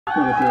Kia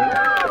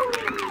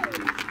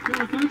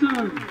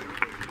koutou.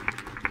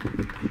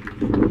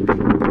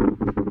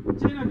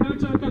 Tēnā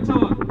koutou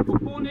katoa. Ko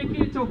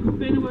Pōneke tōku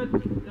whenua,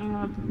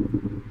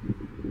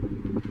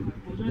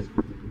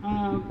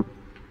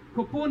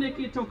 ko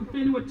Pōneke tōku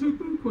whenua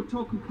tupu, ko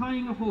tōku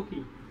kāinga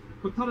hoki.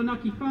 Ko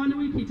taranaki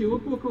whānui ki te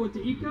upoko o te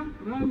ika,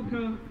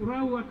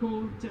 rau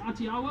ako te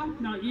ati awa,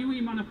 nā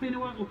iwi mana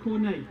whenua o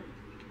kōnei.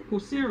 Ko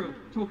Serah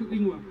tōku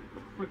ingoa.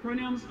 My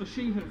pronouns are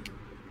she, her.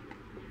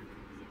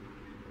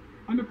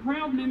 I'm a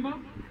proud member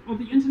of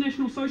the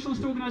International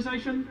Socialist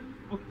Organisation,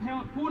 of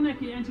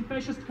Pōneke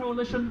Anti-Fascist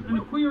Coalition and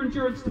of Queer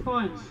Endurance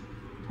Defiance,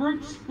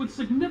 groups with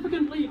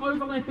significantly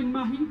overlapping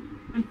mahi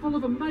and full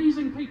of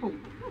amazing people.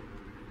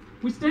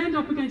 We stand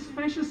up against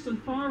fascist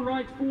and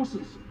far-right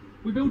forces.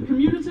 We build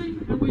community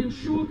and we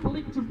ensure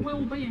collective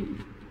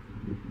well-being.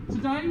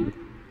 Today,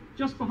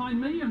 just behind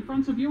me, in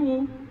front of you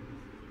all,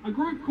 a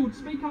group called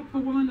Speak Up for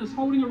Women is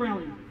holding a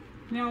rally.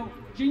 Now,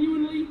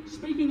 genuinely,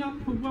 speaking up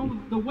for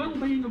the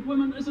well-being of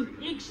women is an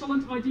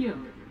excellent idea.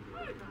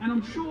 And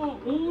I'm sure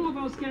all of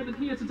us gathered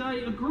here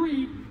today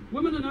agree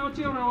women in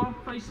Aotearoa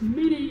face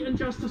many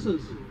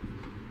injustices.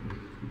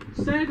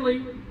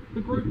 Sadly,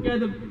 the group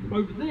gathered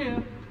over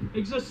there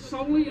exists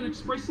solely and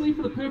expressly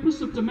for the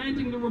purpose of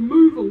demanding the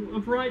removal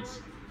of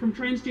rights from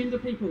transgender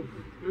people.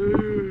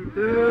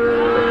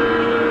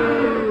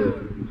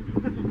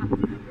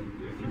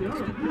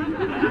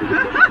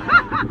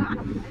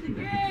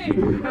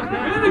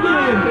 And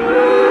again!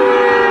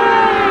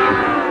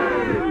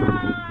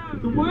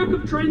 The work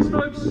of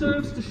transphobes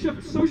serves to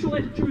shift social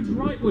attitudes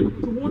rightward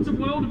towards a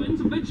world of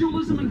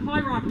individualism and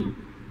hierarchy.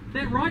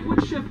 That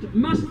rightward shift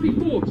must be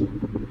fought.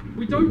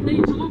 We don't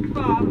need to look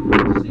far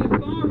to see a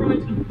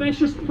far-right and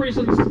fascist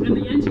presence in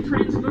the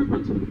anti-trans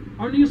movement,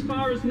 only as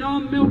far as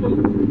Naarm,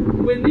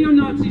 Melbourne, where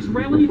neo-Nazis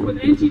rallied with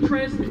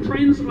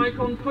anti-trans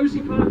icon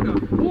Posey Parker,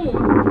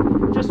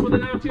 or just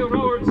within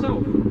Aotearoa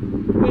itself,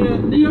 where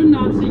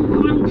neo-Nazi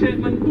Kyle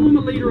Chapman,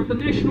 former leader of the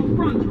National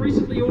Front,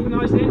 recently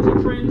organised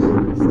anti-trans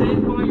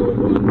Stand By Your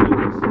Woman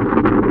rallies.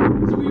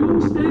 So we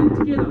all stand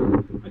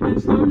together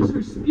against those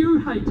who spew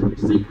hate,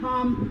 seek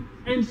harm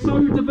and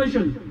sow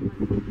division.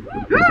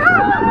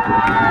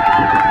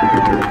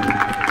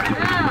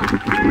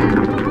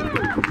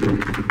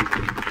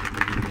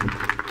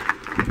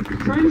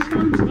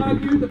 Transphobes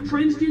argue that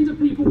transgender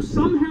people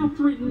somehow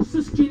threaten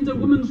cisgender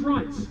women's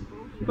rights.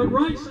 But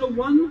rights are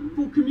won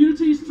for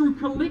communities through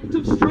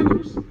collective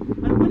struggles,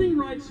 and winning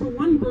rights for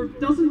one group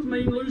doesn't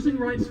mean losing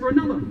rights for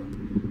another.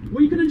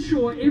 We can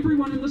ensure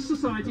everyone in this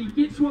society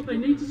gets what they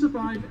need to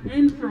survive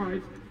and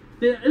thrive.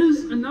 There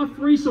is enough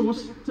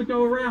resource to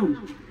go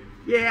around.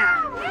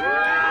 Yeah!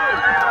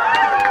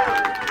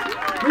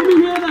 Let me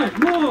hear that,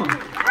 more!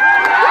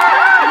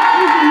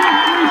 There is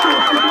enough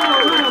resource to go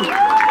around.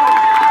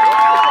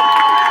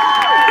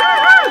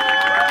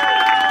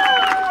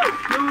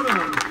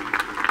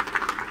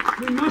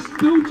 We must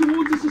build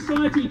towards a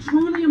society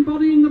truly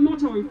embodying the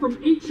motto, from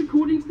each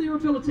according to their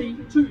ability,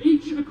 to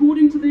each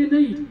according to their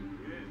need.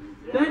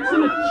 That's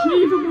an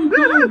achievable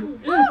goal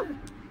if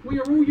we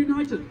are all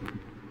united.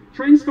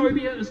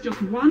 Transphobia is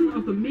just one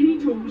of the many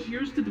tools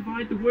used to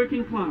divide the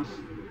working class.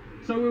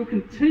 So we'll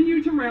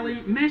continue to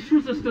rally mass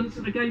resistance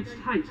against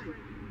hate.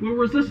 We'll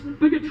resist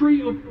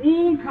bigotry of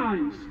all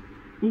kinds.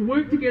 We'll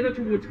work together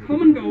towards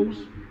common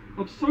goals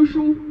of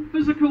social,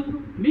 physical,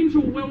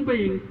 mental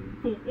well-being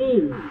for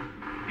all.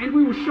 And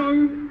we will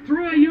show,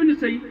 through our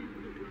unity,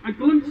 a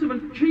glimpse of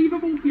an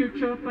achievable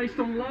future based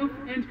on love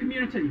and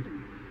community.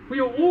 We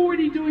are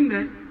already doing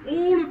that,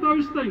 all of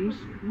those things,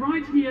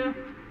 right here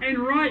and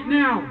right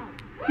now.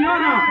 Kia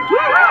ora!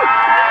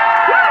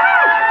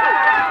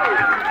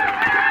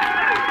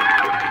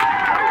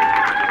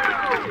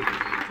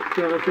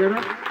 Kia ora,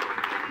 Serah.